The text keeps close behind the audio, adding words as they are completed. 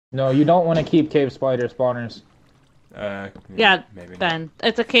No, you don't want to keep cave spider spawners. Yeah, maybe not. Ben.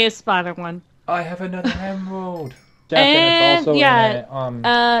 It's a cave spider one. I have another emerald. Jeff, and it's And also yeah, in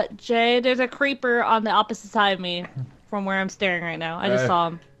a Jay, there's a creeper on the opposite side of me from where I'm staring right now. I just saw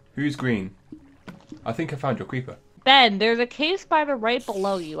him. Who's green? I think I found your creeper. Ben, there's a cave spider right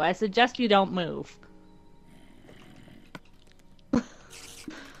below you. I suggest you don't move.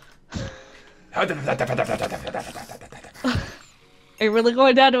 I Are you really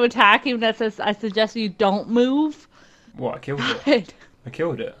going down to attack him that says I suggest you don't move? What? I killed it. God. I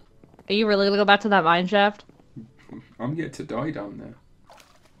killed it. Are you really gonna go back to that mine shaft? I'm yet to die down there.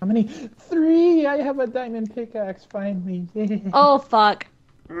 how many? 3! I have a diamond pickaxe finally. Oh fuck.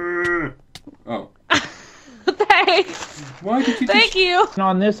 Oh. Thanks. Why did you Thank you.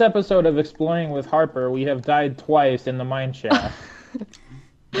 On this episode of Exploring with Harper, we have died twice in the mine shaft.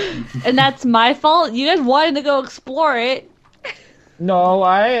 And that's my fault? You guys wanted to go explore it. No,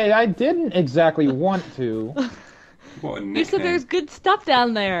 I didn't exactly want to. What a nickname. You said there's good stuff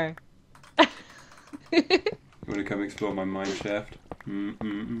down there. You want to come explore my mine shaft?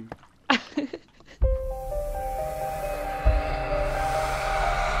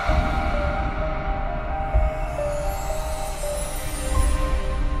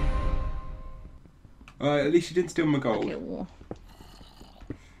 At least you didn't steal my gold. Okay, well.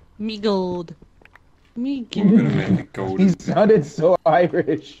 Me gold. Me I'm gold. gonna make it gold. He sounded so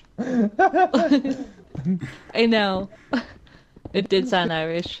Irish. I know. It did sound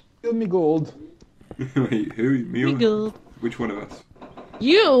Irish. Give me gold. Wait, who? Me Me or gold. which one of us?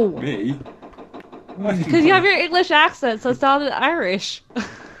 You! Me? Because you have your English accent, so it sounded Irish.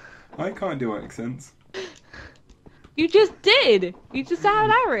 I can't do accents. You just did! You just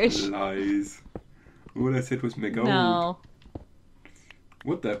sounded Irish. Lies. All I said was me gold. No.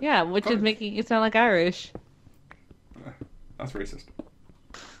 What the? Yeah, which is fuck? making it sound like Irish. That's racist.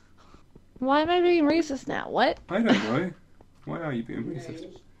 Why am I being racist now? What? I don't know. Why are you being racist?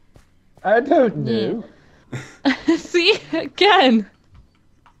 I don't know. See? Again!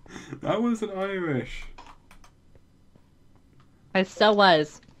 That wasn't Irish. I still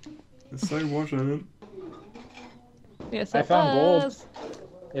was. So wasn't. Yes, I it found was. gold.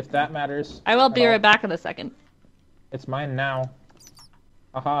 If that matters. I will be at all. right back in a second. It's mine now.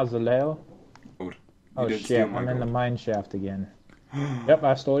 Aha, Zilao. Gold. Oh didn't shit, steal my I'm in the gold. mine shaft again. Yep,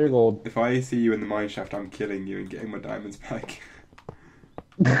 I stole your gold. If I see you in the mine shaft, I'm killing you and getting my diamonds back.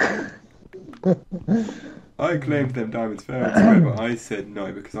 I claimed them diamonds fair and square, but I said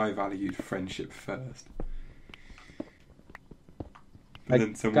no because I valued friendship first. But I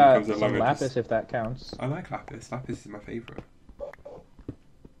then someone got comes along some and lapis just... if that counts. I like lapis. Lapis is my favourite.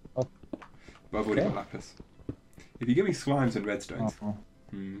 Oh. But I've already Okay. got lapis. If you give me slimes and redstones, Oh.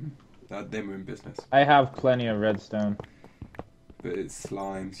 then we're in business. I have plenty of redstone. But it's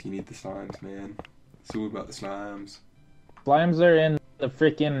slimes. You need the slimes, man. It's all about the slimes. Slimes are in the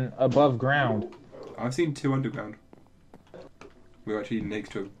freaking above ground. I've seen 2 underground. We're actually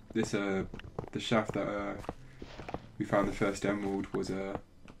next to this. The shaft that we found the first emerald was a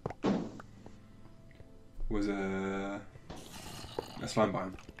slime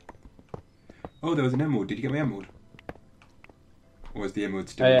biome. Oh, there was an emerald. Did you get my emerald? Or is the emerald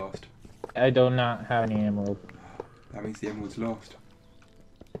still lost? I do not have any emerald. That means the emerald's lost.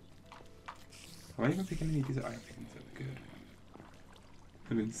 Am I even picking any of these? I am picking these up. Good.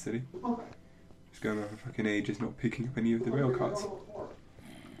 I've been silly. Just going on for fucking ages not picking up any of the rail carts.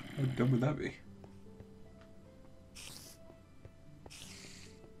 How dumb would that be?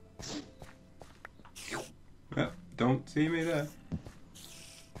 Well, don't see me there.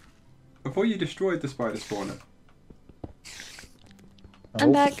 I thought you destroyed the spider spawner.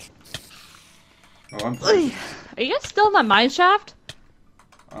 I'm Nope. back. Oh, I'm poisoned. Are you guys still in that mine shaft?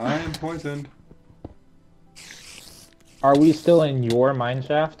 I am poisoned. Are we still in your mine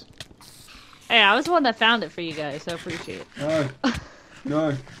shaft? Hey, I was the one that found it for you guys, so I appreciate it. No.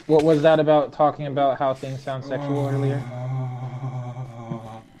 No. What was that about talking about how things sound sexual earlier?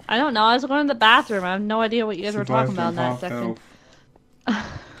 I don't know, I was going to the bathroom. I have no idea what you guys were talking about in that Half section. health.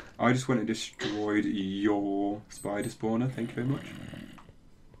 I just went and destroyed your spider spawner. Thank you very much.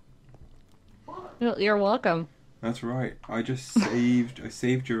 You're welcome. That's right. I just saved. I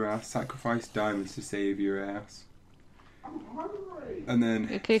saved your ass. Sacrificed diamonds to save your ass. And then.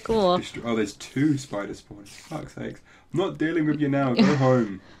 Okay, cool. Oh, there's 2 spider spawners. Fuck's sakes! I'm not dealing with you now. Go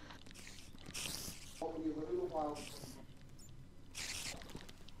home.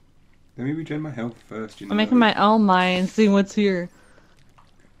 Let me regen my health first. You know. I'm making my own mine, seeing what's here.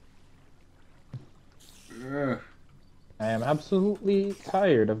 Ugh. I am absolutely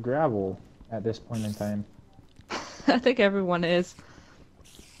tired of gravel at this point in time. I think everyone is.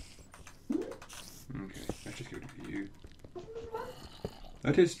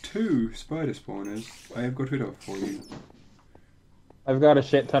 That is 2 spider spawners I have got rid of for you. I've got a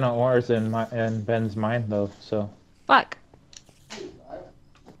shit ton of ores in Ben's mine though, so. Fuck.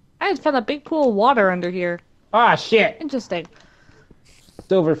 I just found a big pool of water under here. Ah, shit! Interesting.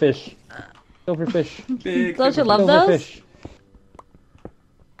 Silverfish. Silverfish. Big Don't you love Silverfish.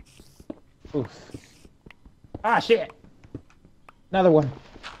 Oof. Ah, shit! Another one.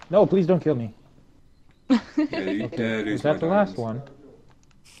 No, please don't kill me. Yeah, you Okay. lose Is that my the last diamonds. one?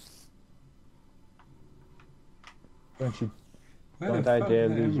 Don't you? Where Don't the I fuck dare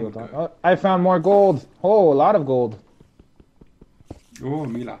did that lose your emerald dog. go? Oh, I found more gold. Oh, a lot of gold. Oh,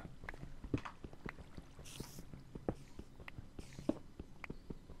 Mila.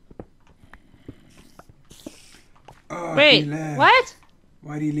 Oh, Wait, he left. what?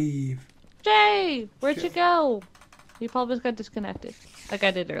 Why'd he leave? Jay, where'd you Shit. go? You probably just got disconnected, like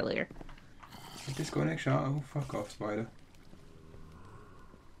I did earlier. Disconnection. Oh, fuck off, spider.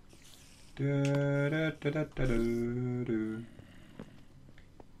 Do.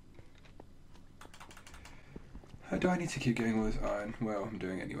 How do I need to keep getting all this iron? Well, I'm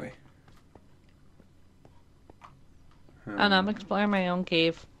doing anyway. And I'm exploring my own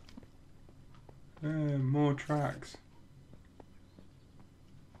cave. More tracks.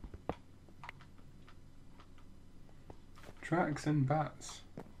 Tracks and bats.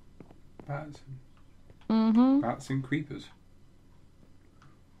 Bats and creepers.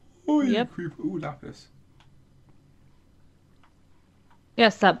 Oh, yeah, Yep. creeper. Ooh, lapis.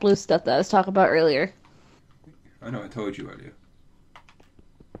 Yes, that blue stuff that I was talking about earlier. I know, I told you earlier.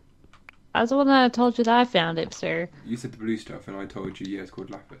 I was the one that told you that I found it, sir. You said the blue stuff, and I told you, yeah, it's called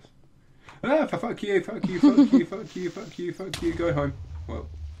lapis. Ah, fuck you, fuck you, fuck you, fuck you, fuck you, fuck you, go home. Well,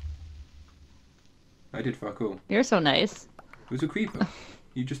 I did fuck all. You're so nice. It was a creeper.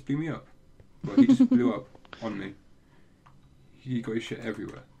 He just blew me up. Well, he just blew up on me. He got his shit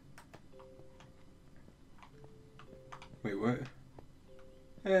everywhere. Wait, what?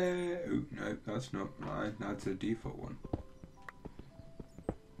 Oh, no, that's not mine. That's a default one.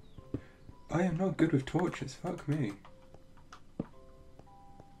 I am not good with torches. Fuck me.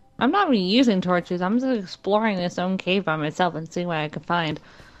 I'm not really using torches. I'm just exploring this own cave by myself and seeing what I can find.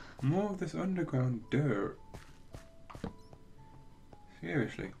 More of this underground dirt.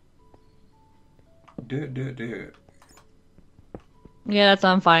 Seriously. Dirt. Yeah, that's what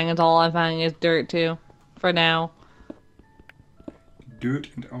I'm finding. It's all I'm finding is dirt, too. For now. Dirt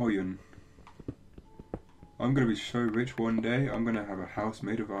and iron. I'm gonna be so rich one day, I'm gonna have a house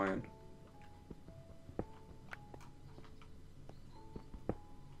made of iron.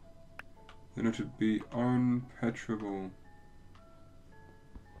 Then it would be unpenetrable.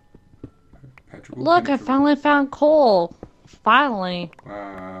 Look, I finally found coal. Finally.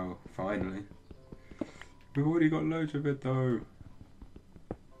 Wow, finally. We've already got loads of it though.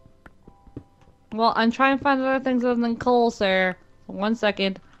 Well, I'm trying to find other things other than coal, sir. 1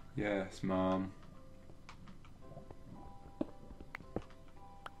 second. Yes, Mom.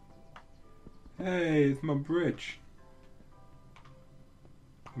 Hey, it's my bridge.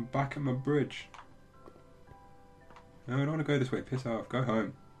 I'm back at my bridge. No, I don't want to go this way. Piss off. Go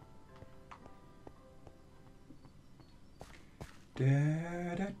home. I'm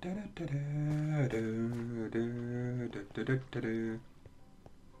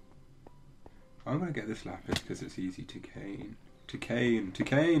gonna get this lapis because it's easy to cane. To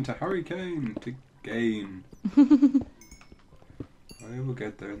hurricane, to gain. I will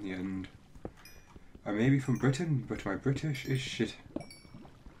get there in the end. I may be from Britain, but my British is shit.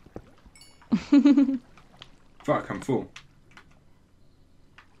 Fuck, I'm full.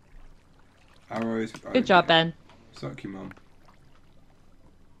 Arrows. Good job, Ben. Suck you, Mum.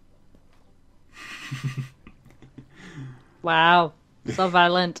 Wow. So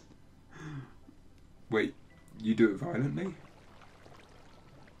violent. Wait, you do it violently?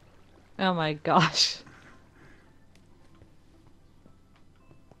 Oh my gosh.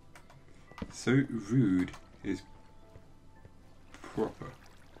 So rude is proper.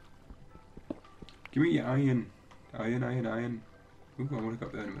 Give me your iron. Iron. Ooh, I want to go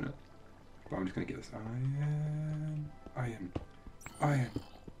up there in a minute. But I'm just going to get this iron.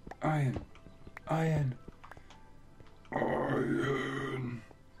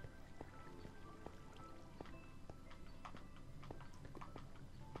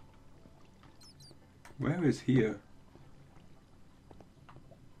 Where is here?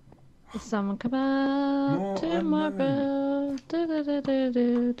 Someone come out More tomorrow.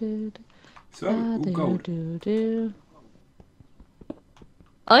 So, ooh, gold.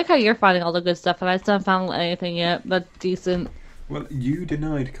 I like how you're finding all the good stuff, and I still haven't found anything yet, but decent. Well, you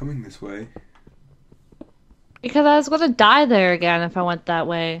denied coming this way. Because I was gonna die there again if I went that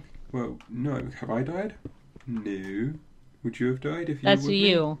way. Well, no. Have I died? No. Would you have died if you That's were with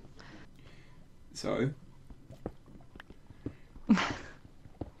you. me? So?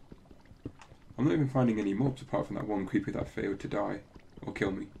 I'm not even finding any mobs apart from that one creeper that failed to die or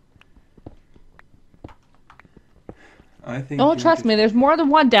kill me. I think. Oh, trust me, there's more than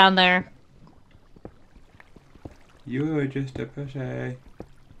one down there. You're just a pussy.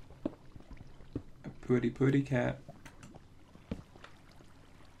 A putty cat.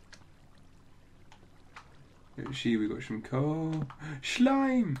 Let's see, we got some coal.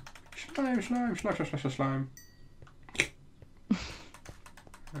 Slime! Slime.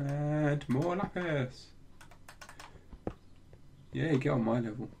 And more lapis. Yeah, get on my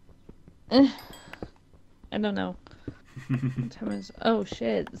level. I don't know. Oh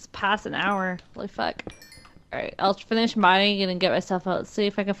shit, it's past an hour. Holy fuck. Alright, I'll finish mining and get myself out. See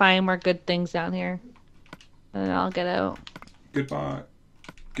if I can find more good things down here. And then I'll get out. Goodbye.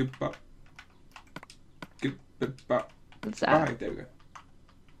 What's that? Bye. There we go.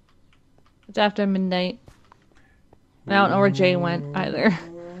 It's after midnight. I don't know where Jane went either.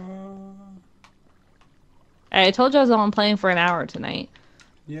 I told you I was only playing for an hour tonight.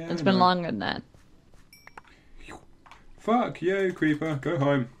 Yeah. It's been longer than that. Fuck you, creeper. Go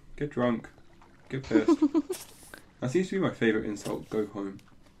home. Get drunk. Get pissed. That seems to be my favourite insult. Go home.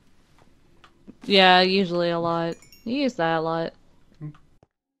 Yeah, usually a lot. You use that a lot.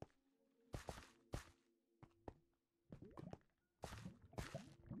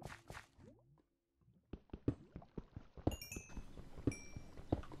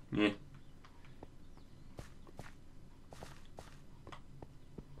 Yeah.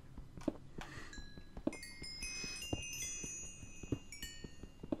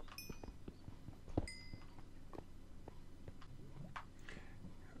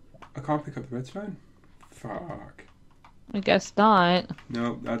 I can't pick up the redstone? Fuck. I guess not.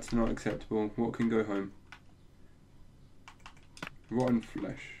 No, that's not acceptable. What can go home? Rotten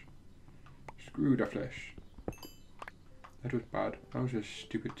flesh. Screw the flesh. That was bad. That was a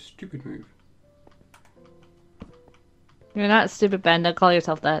stupid move. You're not stupid, Ben. Don't call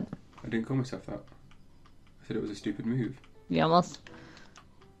yourself that. I didn't call myself that. I said it was a stupid move. You almost.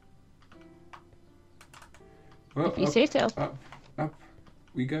 Well, If you say so. Up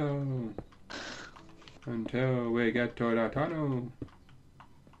we go. Until we get to the tunnel.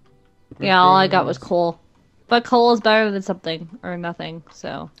 Yeah, all I got was coal. But coal is better than something or nothing,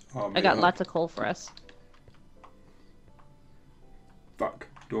 so Oh, I got lots of coal for us. Fuck.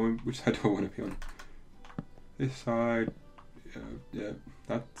 Which side do I want to be on? This side. Yeah,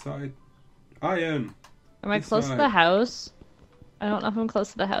 that side. Iron! Am I This close to side. the house? I don't know if I'm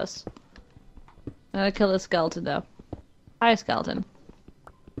close to the house. I gotta kill the skeleton though. Hi, skeleton.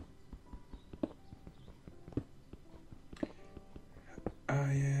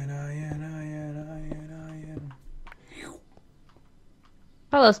 Iron.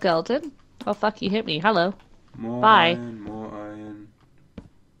 Hello, skeleton. Oh fuck, you hit me. Hello. More Bye. iron, more iron.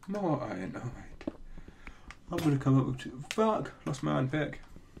 More iron. Alright. I'm gonna come up with fuck! Lost my iron pick.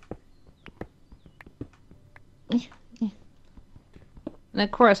 And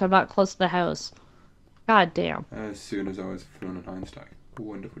of course, I'm not close to the house. God damn. As soon as I was full on an iron stack.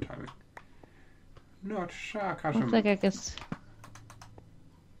 Wonderful timing. Not Looks sarcasm. like I guess.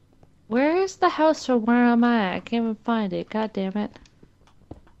 Where is the house from where am I? I can't even find it. God damn it.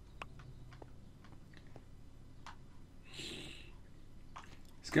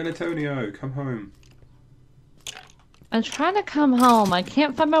 Skeletonio, come home. I'm trying to come home. I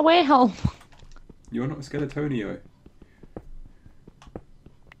can't find my way home. You're not a Skeletonio.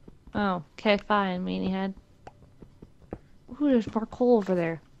 Oh, okay, fine, meanie head. Ooh, there's more coal over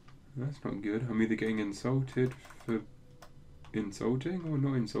there. That's not good. I'm either getting insulted for insulting or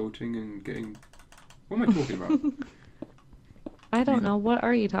not insulting and getting... What am I talking about? I don't know. What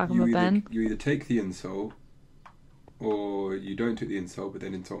are you talking about, Ben? You either take the insult or you don't take the insult but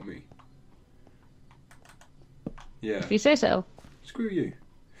then insult me. Yeah. If you say so. Screw you.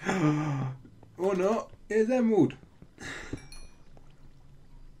 Or not. Here's Emerald.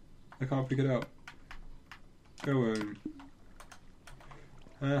 I can't pick it up. Go home.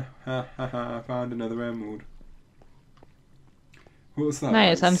 I found another emerald. What's that?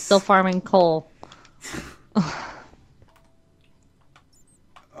 Nice, I'm still farming coal.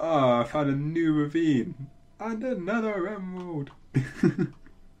 I found a new ravine. And another emerald.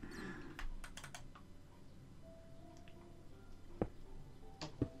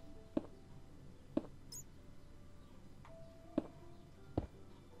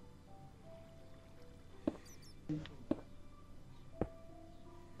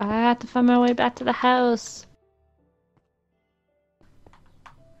 I have to find my way back to the house.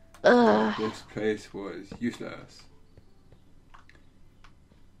 This place was useless.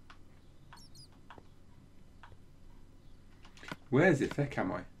 Where the fuck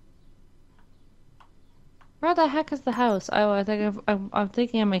am I? Where the heck is the house? Oh, I think I'm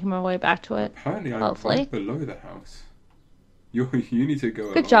thinking I'm making my way back to it. Apparently I'm Hopefully. right below the house. You need to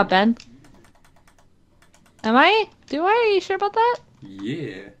go Good job, Ben. Am I? Do I? Are you sure about that?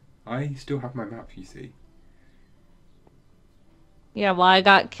 Yeah. I still have my map, you see. Yeah, well, I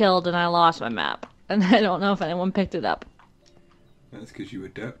got killed and I lost my map. And I don't know if anyone picked it up. That's because you were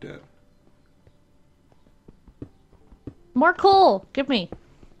derp. More coal! Give me.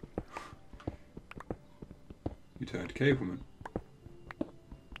 You turned cave woman.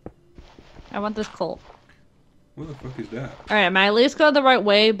 I want this coal. What the fuck is that? Alright, am I at least going the right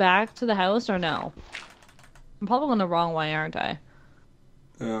way back to the house or no? I'm probably going the wrong way, aren't I?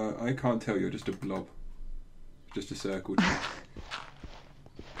 I can't tell. You're just a blob. Just a circle.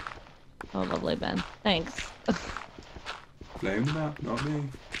 Oh, lovely, Ben. Thanks. Blame the map, not me.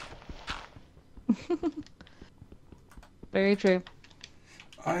 Very true.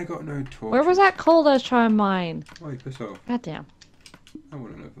 I got no torch. Where was that coal that I was trying to mine? Wait, piss off. God damn. I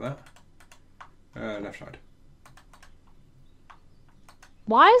want to know for that. Left side.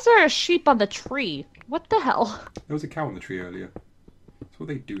 Why is there a sheep on the tree? What the hell? There was a cow on the tree earlier. That's what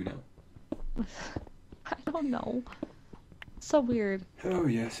they do now. I don't know. It's so weird. Oh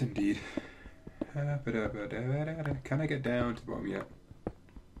yes, indeed. Can I get down to the bottom yet?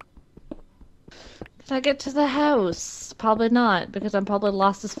 Did I get to the house? Probably not, because I'm probably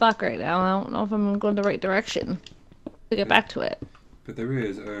lost as fuck right now. I don't know if I'm going the right direction to get back to it. But there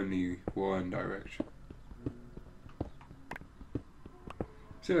is only one direction.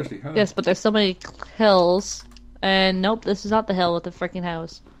 Seriously, how? Yes, but there's so many hills. And nope, this is not the hill with the freaking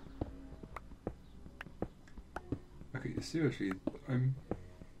house. Okay, seriously,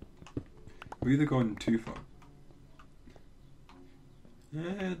 we've either gone too far.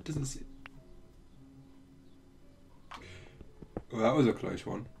 It doesn't seem. Well, that was a close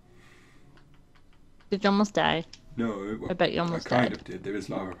one. Did you almost die? No, well, I bet you almost I kind died. of did. There is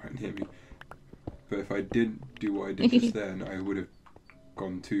lava right near me. But if I didn't do what I did just then, I would have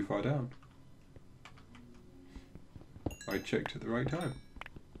gone too far down. I checked at the right time.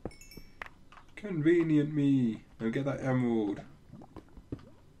 Convenient me. Now get that emerald.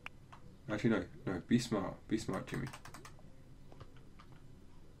 Actually, no. Be smart. Be smart, Jimmy.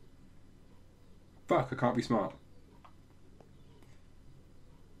 Fuck, I can't be smart.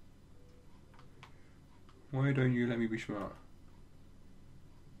 Why don't you let me be smart?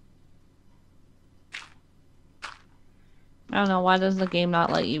 I don't know, why does the game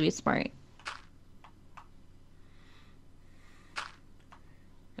not let you be smart?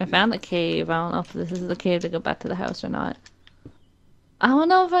 I found the cave. I don't know if this is the cave to go back to the house or not. I don't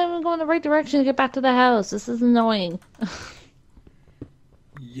know if I'm going the right direction to get back to the house. This is annoying.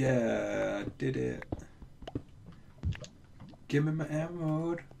 Yeah, I did it. Give me my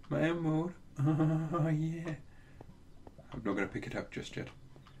emerald. My emerald. Oh, yeah. I'm not going to pick it up just yet.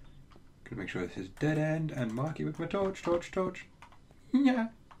 Gonna make sure this is dead end and mark it with my torch. Yeah.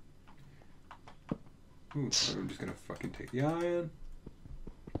 Ooh, so I'm just going to fucking take the iron.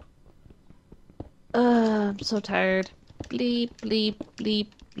 I'm so tired. Bleep, bleep, bleep,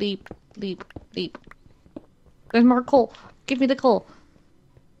 bleep, bleep, bleep. There's more coal. Give me the coal.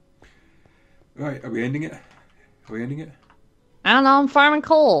 Right, are we ending it? I don't know, I'm farming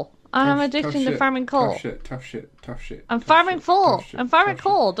coal. I have an addiction to farming coal. Tough shit. I'm farming coal. I'm farming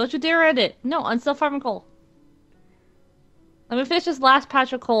coal. Don't you dare end it. No, I'm still farming coal. Let me finish this last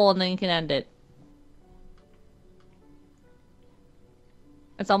patch of coal and then you can end it.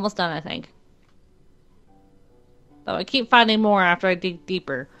 It's almost done, I think. Though I keep finding more after I dig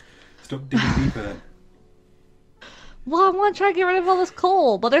deeper. Stop digging deeper then. Well, I want to try to get rid of all this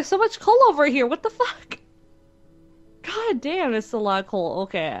coal, but there's so much coal over here. What the fuck? God damn, it's a lot of coal.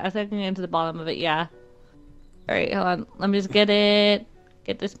 Okay, I think I can get into the bottom of it, yeah. Alright, hold on. Let me just get it.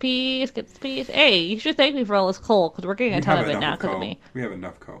 Get this piece. Hey, you should thank me for all this coal, because we're getting a ton of it now because of me. We have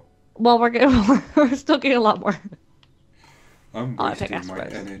enough coal. Well, we're still getting a lot more. I'm wasting my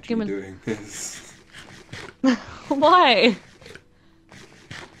energy doing this. Why?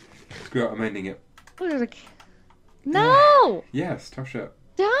 Screw it, I'm ending it. No! Yes, tough shit.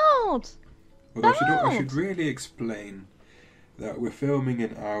 Don't! Although I should really explain that we're filming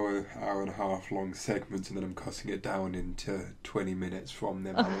an hour and a half long segments, and then I'm cutting it down into 20 minutes from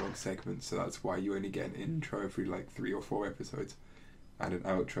them hour long segments. So that's why you only get an intro every like 3 or 4 episodes, and an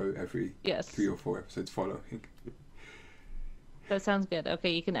outro every 3 or 4 episodes following. That sounds good.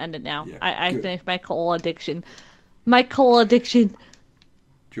 Okay, you can end it now. Yeah, I finished my coal addiction. My coal addiction.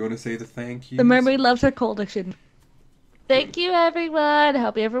 Do you want to say the thank you? The mermaid loves her cold edition. Thank you, everyone. I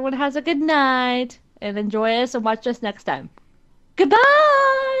hope everyone has a good night. And enjoy us and watch us next time.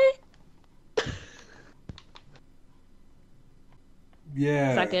 Goodbye! Yeah.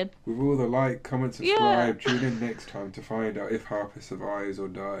 Is that good? With all the like, comment, subscribe. Tune in next time to find out if Harper survives or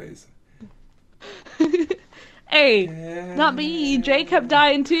dies. Hey, Yeah. not me. Jay kept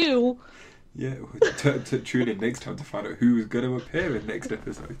dying too. Yeah, tune in next time to find out who's going to appear in next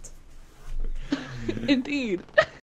episode. Indeed.